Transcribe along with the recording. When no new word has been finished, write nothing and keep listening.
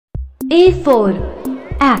A for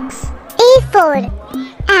axe. A for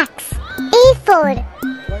axe. A for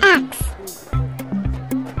axe.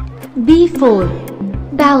 B for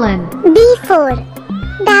ballon. B for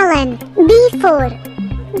ballon. B for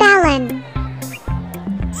ballon.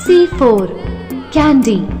 C for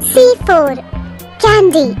candy. C for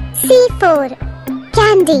candy. C for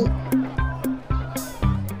candy.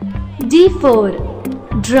 D for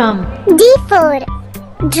drum. D for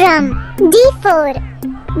drum. D for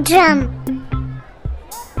drum.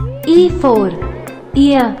 E for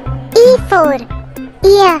ear. E for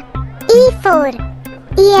ear. E for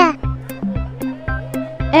ear.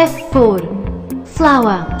 F for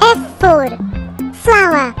flower. F for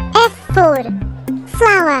flower. F for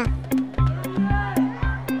flower.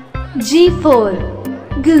 G for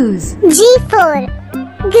goose. G for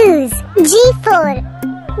goose. G for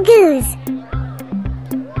goose.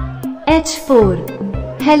 H for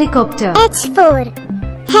helicopter. H for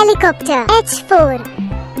helicopter. H for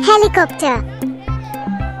helicopter.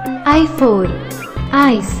 I for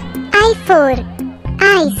ice. I for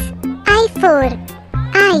ice. I for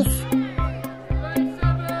ice.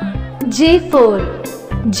 J for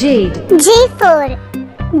jade. J for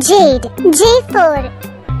jade. J for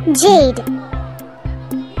jade.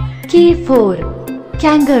 K for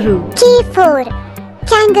kangaroo. K for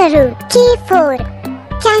kangaroo. K for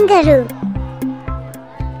kangaroo.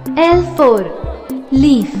 L for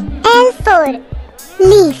leaf. L for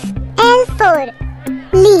leaf. L for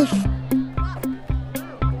leaf.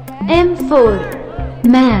 M for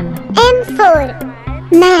man. M for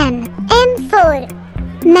man. M for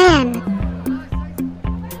man.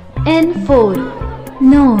 N for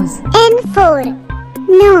nose. N for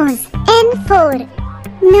nose. N for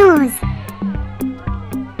nose.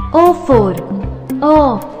 O for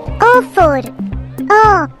o. O for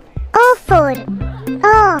o. O for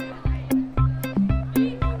o.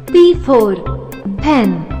 P for pen.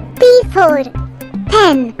 P for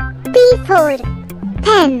pen. P for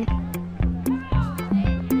pen.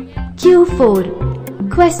 Q for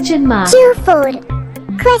question mark. Q for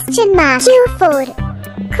question mark. Q for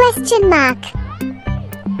question mark.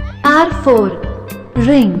 R for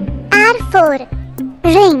ring. R for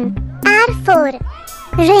ring. R for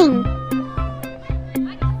ring.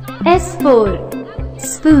 S for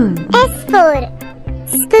spoon. S for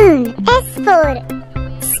spoon. S for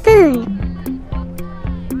spoon.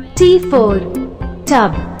 T for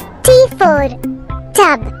tub. T for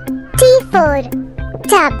tub. T for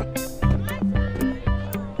tub.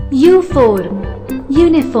 U for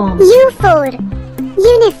uniform. U for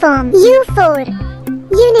uniform. U for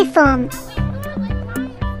uniform.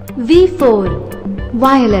 V for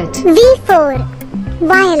violet. V for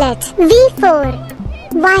violet. V for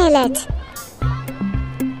violet.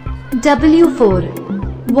 W for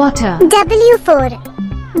water. W for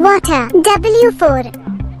water. W for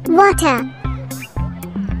water.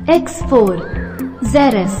 X for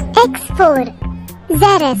xeris. X for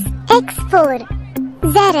xeris. X for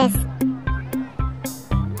xeris.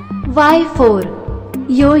 Y for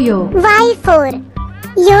yo-yo. Y for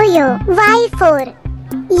yo-yo. Y for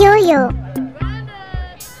yo-yo.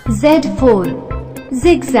 Z for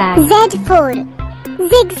zigzag. Z for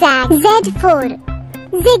zigzag. Z for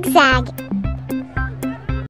zigzag.